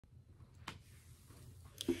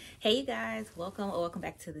Hey you guys, welcome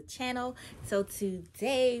back to the channel. So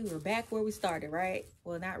today we're back where we started, right?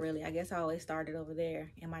 Well, not really. I guess I always started over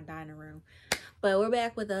there in my dining room, but we're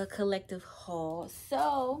back with a collective haul.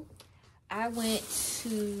 So I went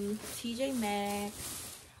to TJ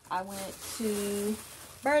Maxx, I went to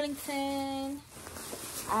Burlington,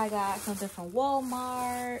 I got something from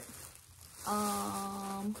Walmart,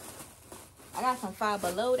 I got some Five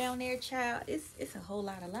Below down there, child. It's a whole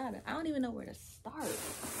lot of. I don't even know where to start.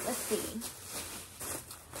 Let's see.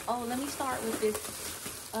 Oh, let me start with this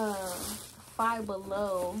Five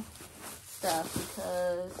Below stuff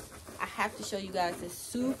because I have to show you guys this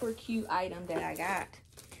super cute item that I got.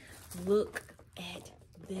 Look at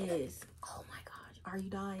this. Oh my gosh, are you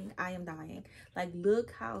dying? I am dying. Like,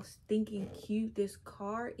 look how stinking cute this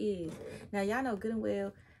car is. Now y'all know good and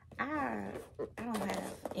well I don't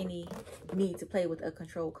have any need to play with a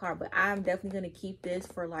control car, but I'm definitely going to keep this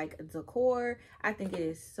for like decor. I think it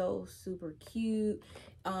is so super cute.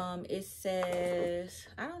 It says,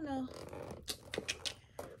 I don't know.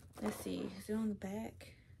 Let's see. Is it on the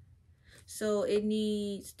back? So it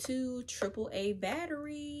needs 2 AAA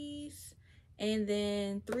batteries and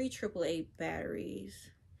then 3 AAA batteries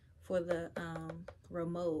for the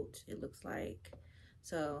remote, it looks like.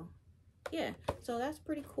 So yeah, so that's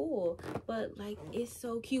pretty cool. But like, it's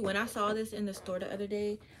so cute. When I saw this in the store the other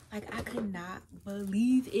day, like, I could not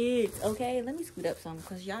believe it. Okay, let me scoot up some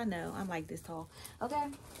because y'all know I'm like this tall. Okay,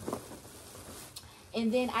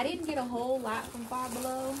 and then I didn't get a whole lot from Five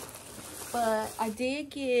Below, but I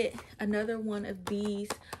did get another one of these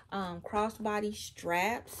crossbody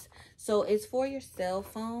straps. So it's for your cell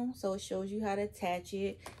phone, so it shows you how to attach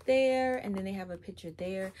it there, and then they have a picture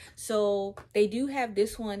there. So they do have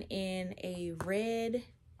this one in a red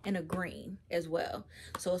and a green as well,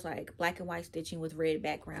 so it's like black and white stitching with red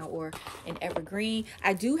background or an evergreen.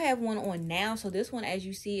 I do have one on now, so this one, as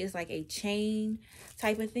you see, is like a chain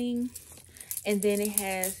type of thing. And then it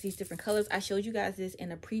has these different colors. I showed you guys this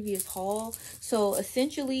in a previous haul. So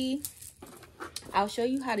essentially, I'll show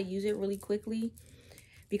you how to use it really quickly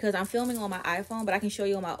because I'm filming on my iPhone, but I can show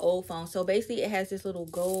you on my old phone. So basically, it has this little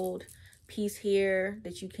gold piece here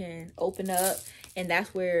that you can open up, and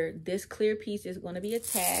that's where this clear piece is going to be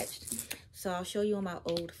attached. So I'll show you on my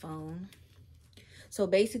old phone. So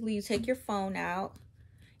basically, you take your phone out,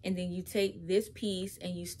 and then you take this piece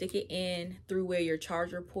and you stick it in through where your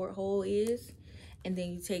charger port hole is. And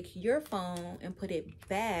then you take your phone and put it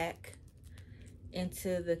back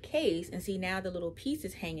into the case. And see, now the little piece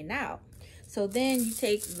is hanging out. So then you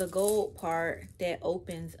take the gold part that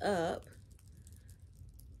opens up,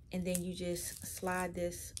 and then you just slide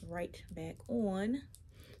this right back on.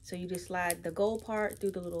 So you just slide the gold part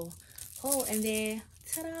through the little hole, and then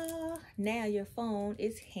ta-da! Now your phone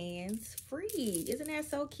is hands-free. Isn't that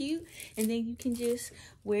so cute? And then you can just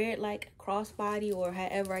wear it like crossbody or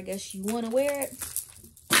however I guess you want to wear it.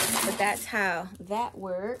 But that's how that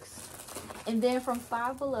works. And then from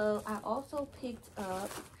Five Below, I also picked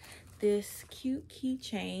up this cute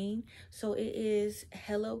keychain. So it is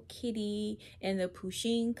Hello Kitty and the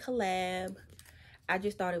Pusheen collab. I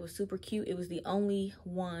just thought it was super cute. It was the only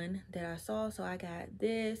one that I saw, so I got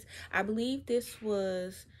this. I believe this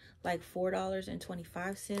was like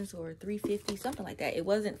 $4.25 or $3.50, something like that. It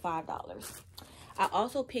wasn't $5. I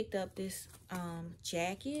also picked up this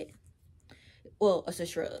jacket. Well, it's a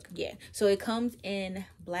shrug, yeah. So it comes in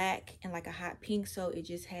black and like a hot pink, so it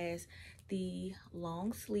just has the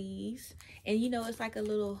long sleeves, and you know, it's like a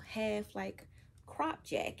little half like crop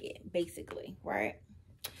jacket basically, right?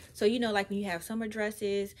 So you know, like when you have summer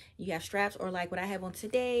dresses, you have straps, or like what I have on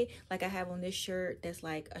today, like I have on this shirt that's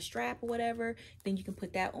like a strap or whatever, then you can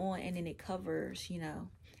put that on and then it covers, you know,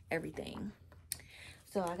 everything.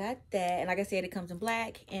 So I got that, and like I said, it comes in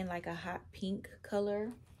black and like a hot pink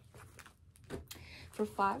color for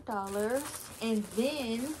 $5. And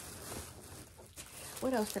then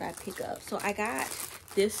what else did I pick up? So I got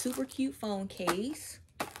this super cute phone case.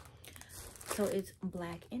 So it's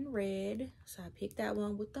black and red. So I picked that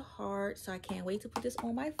one with the heart. So I can't wait to put this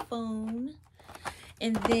on my phone.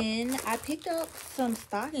 And then I picked up some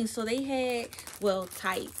stockings. So they had, well,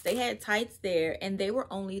 tights. They had tights there, and they were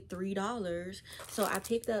only $3. So I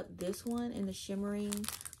picked up this one and the shimmering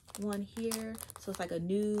one here. So it's like a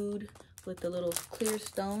nude with the little clear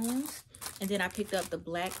stones. And then I picked up the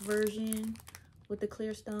black version with the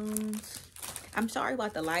clear stones. I'm sorry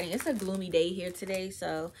about the lighting. It's a gloomy day here today,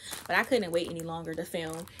 so, but I couldn't wait any longer to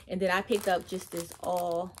film. And then I picked up just this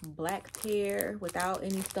all black pair without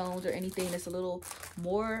any stones or anything. It's a little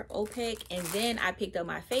more opaque. And then I picked up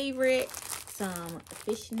my favorite, some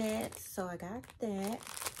fishnets. So I got that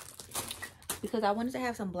because I wanted to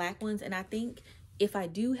have some black ones, and I think if I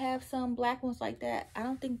do have some black ones like that, I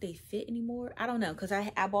don't think they fit anymore. I don't know, because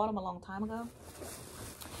I bought them a long time ago.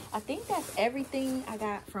 I think that's everything I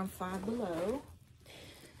got from Five Below.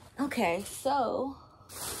 Okay, so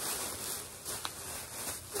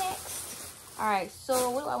next. All right,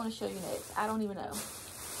 so what do I want to show you next? I don't even know.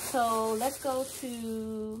 So let's go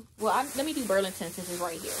to, well, let me do Burlington since it's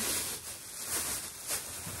right here.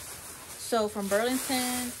 So from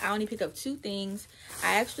Burlington, I only picked up 2 things.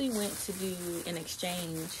 I actually went to do an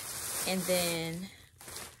exchange, and then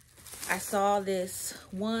I saw this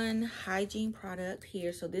one hygiene product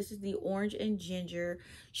here. So this is the Orange and Ginger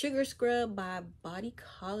Sugar Scrub by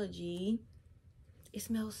Bodycology. It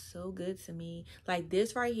smells so good to me. Like,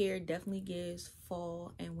 this right here definitely gives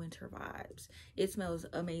fall and winter vibes. It smells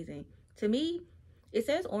amazing. To me, it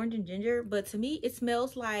says orange and ginger, but to me, it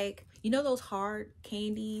smells like, you know those hard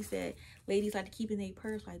candies that ladies like to keep in their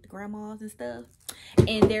purse, like the grandmas and stuff?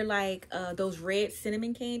 And they're like those red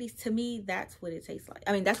cinnamon candies. To me, that's what it tastes like.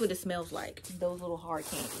 I mean, that's what it smells like, those little hard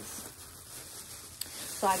candies.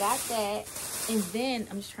 So I got that. And then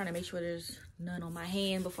I'm just trying to make sure there's none on my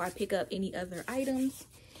hand before I pick up any other items.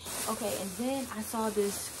 Okay, and then I saw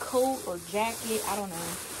this coat or jacket. I don't know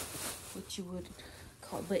what you would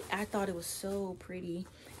call it, but I thought it was so pretty.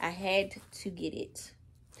 I had to get it.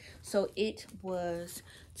 So it is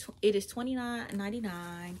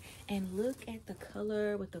 $29.99, and look at the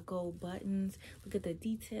color with the gold buttons. Look at the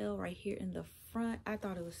detail right here in the front. I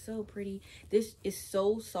thought it was so pretty. This is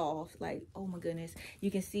so soft, like, oh my goodness.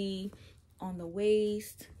 You can see on the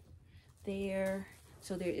waist there,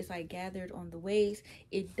 so there it's like gathered on the waist.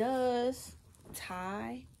 It does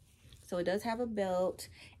tie, so it does have a belt,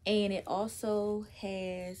 and it also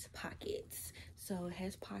has pockets. So it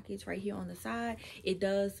has pockets right here on the side. It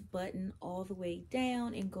does button all the way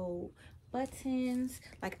down and gold buttons.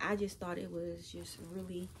 Like, I just thought it was just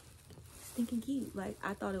really stinking cute. Like,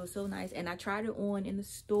 I thought it was so nice, and I tried it on in the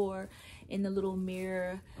store in the little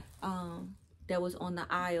mirror that was on the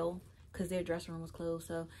aisle because their dressing room was closed.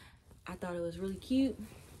 So I thought it was really cute.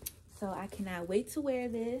 So I cannot wait to wear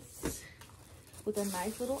this with a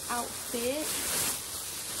nice little outfit.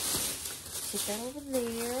 Put that over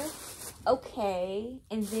there. Okay,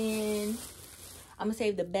 and then I'm gonna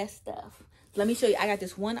save the best stuff. Let me show you. I got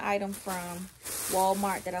this one item from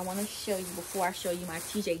Walmart that I want to show you before I show you my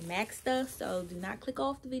TJ Maxx stuff. So do not click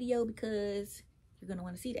off the video because you're gonna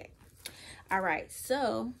want to see that. All right,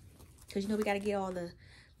 so because you know we got to get all the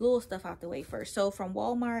little stuff out the way first. So from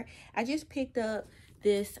Walmart, I just picked up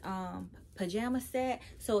this pajama set.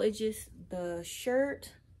 So it's just the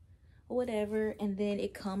shirt or whatever, and then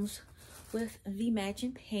it comes with the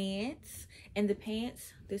matching pants. And the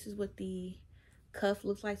pants, this is what the cuff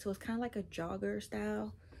looks like. So it's kind of like a jogger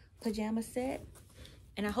style pajama set,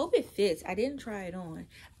 and I hope it fits. I didn't try it on.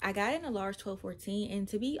 I got it in a large 12-14, and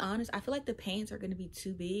to be honest, I feel like the pants are going to be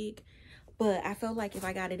too big, but I felt like if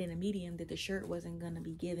I got it in a medium that the shirt wasn't going to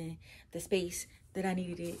be given the space that I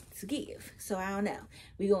needed it to give. So I don't know,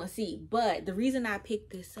 we're gonna see. But the reason I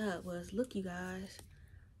picked this up was, look you guys,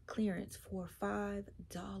 clearance for $5,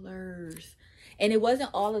 and it wasn't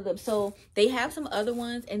all of them. So they have some other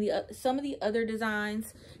ones, and some of the other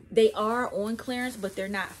designs, they are on clearance, but they're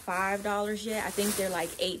not $5 yet. I think they're like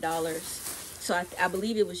 $8. So I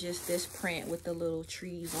believe it was just this print with the little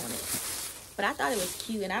trees on it. But I thought it was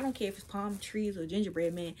cute, and I don't care if it's palm trees or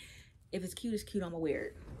gingerbread man. If it's cute, it's cute. I'm gonna wear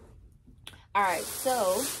it. All right,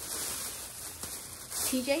 so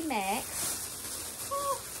TJ Maxx.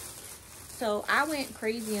 So I went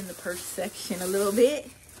crazy in the purse section a little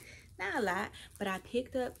bit, not a lot, but I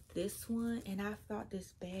picked up this one, and I thought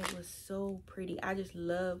this bag was so pretty. I just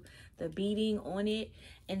love the beading on it,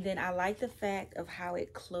 and then I like the fact of how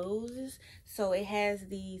it closes. So it has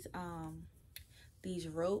these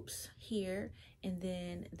ropes here, and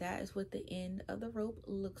then that is what the end of the rope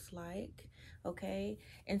looks like. Okay,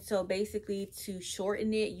 and so basically to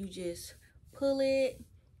shorten it, you just pull it.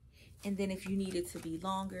 And then if you need it to be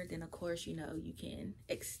longer, then of course, you know, you can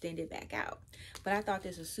extend it back out. But I thought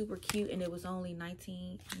this was super cute, and it was only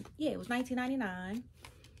 $19.99.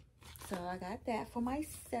 So I got that for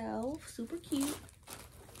myself. Super cute.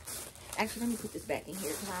 Actually, let me put this back in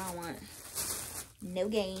here because I don't want no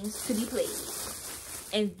games to be played.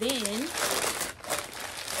 And then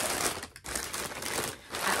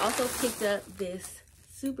I also picked up this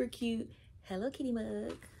super cute Hello Kitty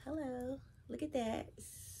mug. Hello, look at that.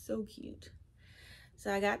 So cute.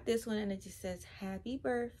 So I got this one, and it just says happy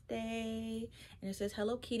birthday, and it says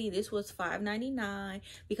Hello Kitty. This was $5.99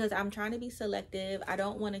 because I'm trying to be selective. I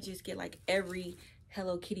don't want to just get like every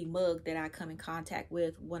Hello Kitty mug that I come in contact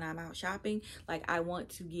with when I'm out shopping. Like, I want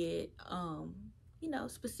to get you know,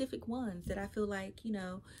 specific ones that I feel like, you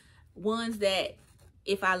know, ones that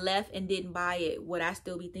if I left and didn't buy it, would I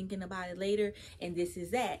still be thinking about it later? And this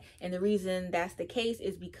is that. And the reason that's the case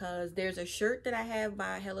is because there's a shirt that I have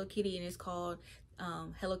by Hello Kitty, and it's called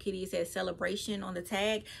Hello Kitty. It says celebration on the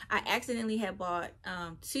tag. I accidentally had bought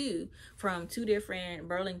two from two different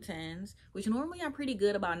Burlingtons, which normally I'm pretty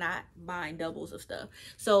good about not buying doubles of stuff.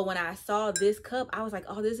 So when I saw this cup, I was like,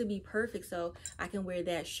 oh, this would be perfect. So I can wear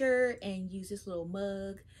that shirt and use this little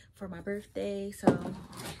mug for my birthday. So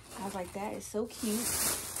I was like, that is so cute.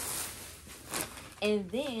 And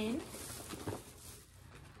then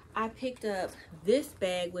I picked up this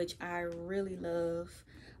bag, which I really love.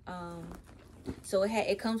 So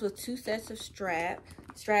it comes with two sets of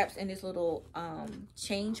straps and this little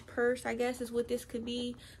change purse, I guess is what this could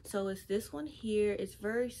be. So it's this one here. It's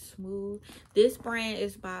very smooth. This brand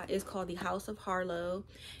is called the House of Harlow,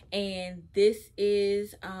 and this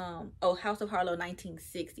is House of Harlow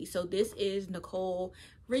 1960. So this is Nicole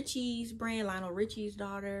Richie's brand, Lionel Richie's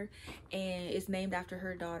daughter, and it's named after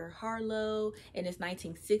her daughter Harlow, and it's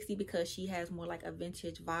 1960 because she has more like a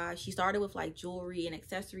vintage vibe. She started with like jewelry and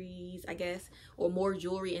accessories, I guess, or more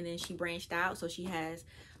jewelry, and then she branched out, so she has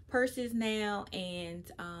purses now and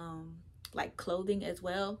like clothing as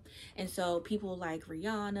well. And so people like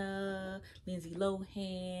Rihanna, Lindsay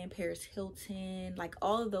Lohan, Paris Hilton, like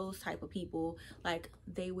all of those type of people, like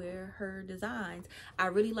they wear her designs. I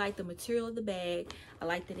really like the material of the bag. I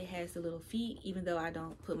like that it has the little feet, even though I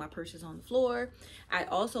don't put my purses on the floor. I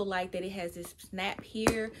also like that it has this snap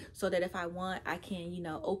here, so that if I want, I can, you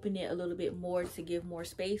know, open it a little bit more to give more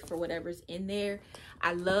space for whatever's in there.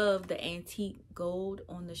 I love the antique gold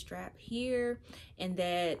on the strap here, and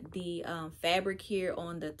that the fabric here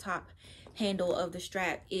on the top handle of the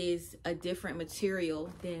strap is a different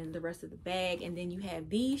material than the rest of the bag. And then you have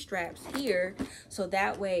these straps here, so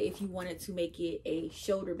that way if you wanted to make it a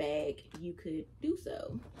shoulder bag, you could do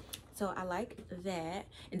so. So I like that.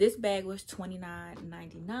 And this bag was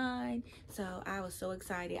 $29.99. So I was so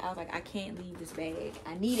excited. I was like, I can't leave this bag.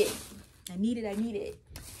 I need it. I need it. I need it.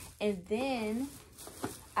 And then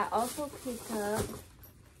I also picked up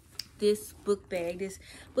this book bag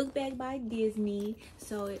by Disney.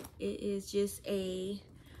 So it is just a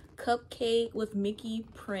cupcake with Mickey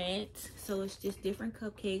print. So it's just different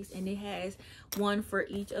cupcakes, and it has one for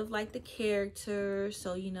each of like the characters.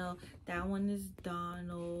 So, you know, that one is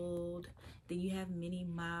Donald, then you have Minnie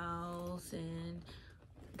Mouse, and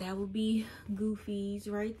that would be Goofy's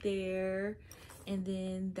right there, and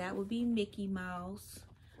then that would be Mickey Mouse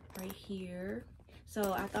right here.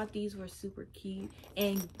 So I thought these were super cute,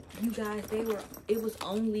 and you guys, it was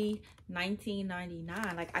only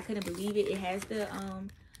 $19.99. Like, I couldn't believe it. It has the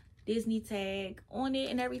Disney tag on it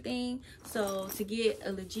and everything. So to get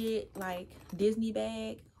a legit like Disney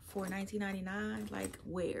bag for $19.99, like,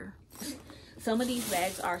 where? Some of these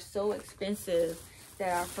bags are so expensive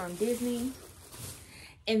that are from Disney.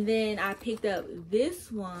 And then I picked up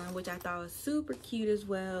this one, which I thought was super cute as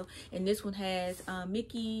well. And this one has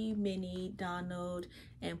Mickey, Minnie, Donald,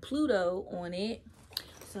 and Pluto on it.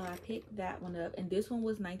 So I picked that one up. And this one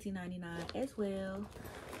was $19.99 as well.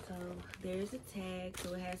 So there's a tag.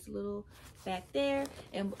 So it has a little back there.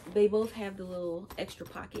 And they both have the little extra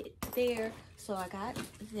pocket there. So I got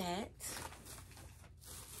that.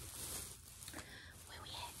 Where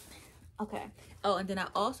we at? Okay. Oh, and then I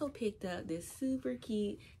also picked up this super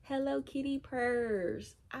cute Hello Kitty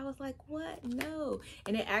purse. I was like, what? No.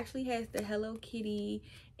 And it actually has the Hello Kitty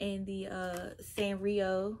and the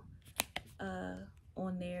Sanrio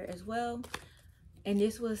on there as well. And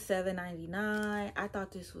this was $7.99. I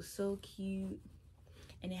thought this was so cute.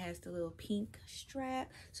 And it has the little pink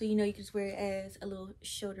strap, so you know you can just wear it as a little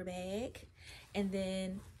shoulder bag. And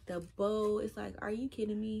then the bow is like, are you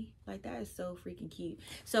kidding me? Like, that is so freaking cute.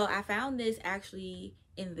 So I found this actually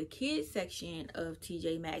in the kids section of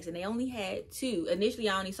TJ Maxx, and they only had two. Initially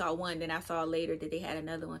I only saw one, then I saw later that they had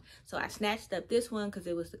another one. So I snatched up this one because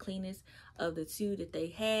it was the cleanest of the two that they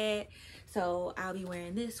had. So I'll be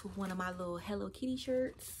wearing this with one of my little Hello Kitty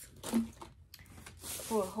shirts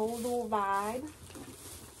for a whole little vibe.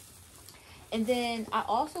 And then I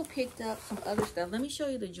also picked up some other stuff. Let me show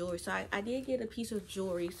you the jewelry. So I did get a piece of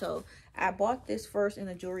jewelry. So I bought this first in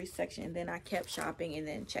the jewelry section, and then I kept shopping and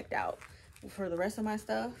then checked out for the rest of my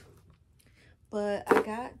stuff. But I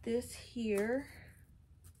got this here.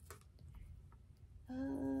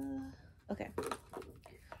 Okay.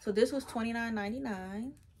 So this was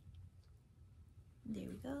 $29.99. There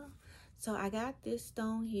we go. So I got this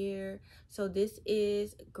stone here. So this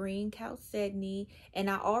is green chalcedony, and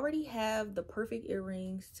I already have the perfect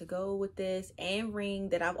earrings to go with this and ring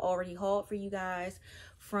that I've already hauled for you guys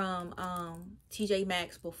from TJ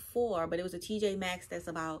Maxx before, but it was a TJ Maxx that's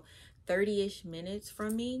about 30-ish minutes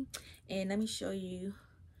from me. And let me show you.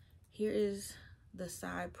 Here is the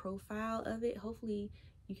side profile of it. Hopefully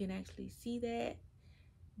you can actually see that,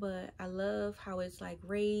 but I love how it's like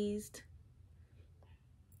raised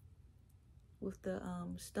with the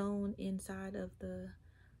stone inside of the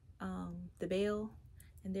bell.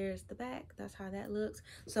 And there's the back. That's how that looks.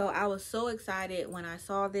 So I was so excited when I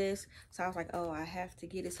saw this. So I was like, oh, I have to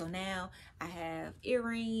get it. So now I have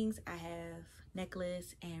earrings, I have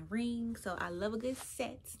necklace and ring. So I love a good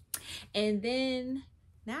set. And then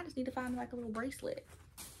now I just need to find like a little bracelet.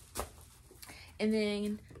 And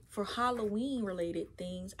then for Halloween related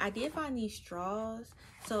things, I did find these straws.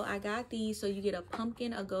 So I got these. So you get a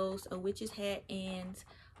pumpkin, a ghost, a witch's hat, and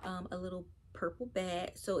a little purple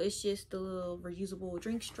bat. So it's just the little reusable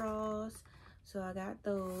drink straws. So I got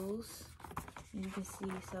those. And you can see,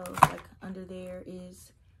 so like under there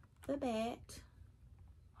is the bat.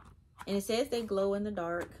 And it says they glow in the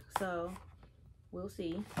dark. So we'll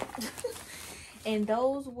see. And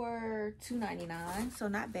those were $2.99, so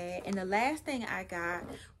not bad. And the last thing I got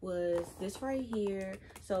was this right here.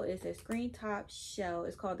 So it's a screen top shell.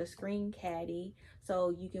 It's called the Screen Caddy. So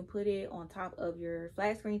you can put it on top of your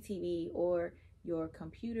flat screen TV or your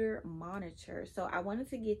computer monitor. So I wanted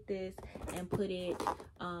to get this and put it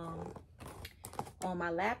on my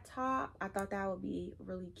laptop. I thought that would be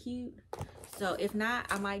really cute. So if not,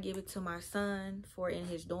 I might give it to my son for in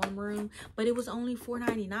his dorm room. But it was only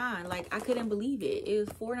 $4.99. Like, I couldn't believe it. It was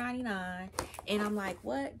 $4.99. And I'm like,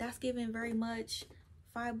 what? That's giving very much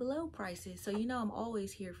Five Below prices. So, you know, I'm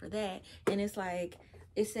always here for that. And it's like,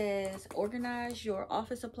 it says, organize your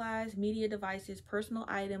office supplies, media devices, personal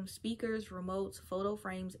items, speakers, remotes, photo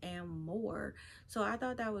frames, and more. So I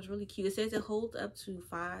thought that was really cute. It says it holds up to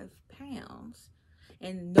 5 pounds.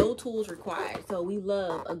 And no tools required. So we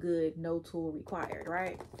love a good no tool required,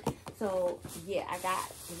 right? So yeah, I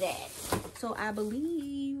got that. So I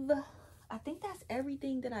think that's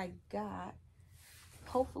everything that I got.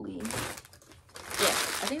 Hopefully. Yeah,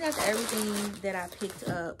 I think that's everything that I picked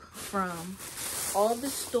up from all the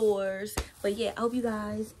stores. But yeah, I hope you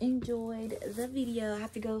guys enjoyed the video. I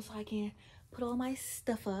have to go so I can put all my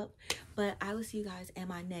stuff up, but I will see you guys in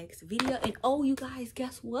my next video. And oh, you guys,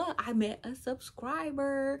 guess what? I met a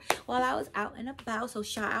subscriber while I was out and about, so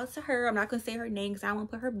shout out to her. I'm not gonna say her name because I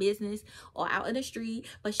won't put her business or out in the street,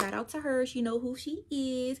 but shout out to her. She know who she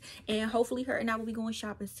is, and hopefully her and I will be going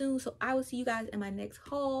shopping soon. So I will see you guys in my next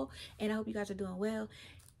haul, and I hope you guys are doing well.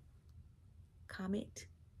 Comment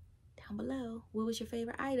down below, what was your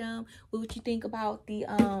favorite item? What would you think about the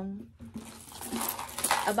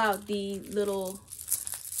little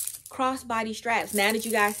crossbody straps now that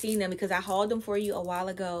you guys seen them, because I hauled them for you a while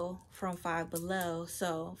ago from Five Below.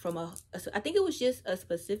 So from I think it was just a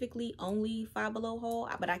specifically only Five Below haul,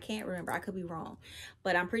 but I can't remember. I could be wrong,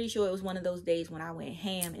 but I'm pretty sure it was one of those days when I went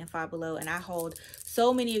ham in Five Below, and I hauled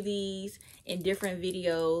so many of these in different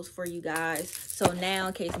videos for you guys. So now,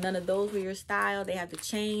 in case none of those were your style, they have the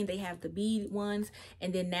chain, they have the bead ones,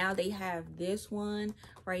 and then now they have this one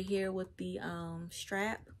right here with the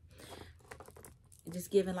strap, just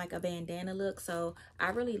giving like a bandana look. So I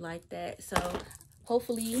really like that. So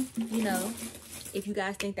hopefully, you know, if you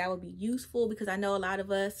guys think that would be useful, because I know a lot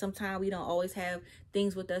of us, sometimes we don't always have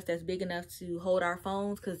things with us that's big enough to hold our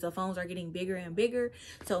phones, because the phones are getting bigger and bigger.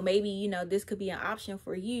 So maybe, you know, this could be an option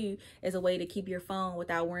for you as a way to keep your phone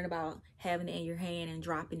without worrying about having it in your hand and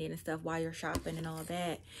dropping it and stuff while you're shopping and all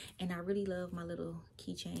that. And I really love my little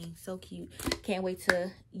keychain. So cute. Can't wait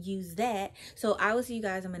to use that. So I will see you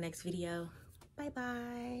guys in my next video. Bye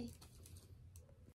bye.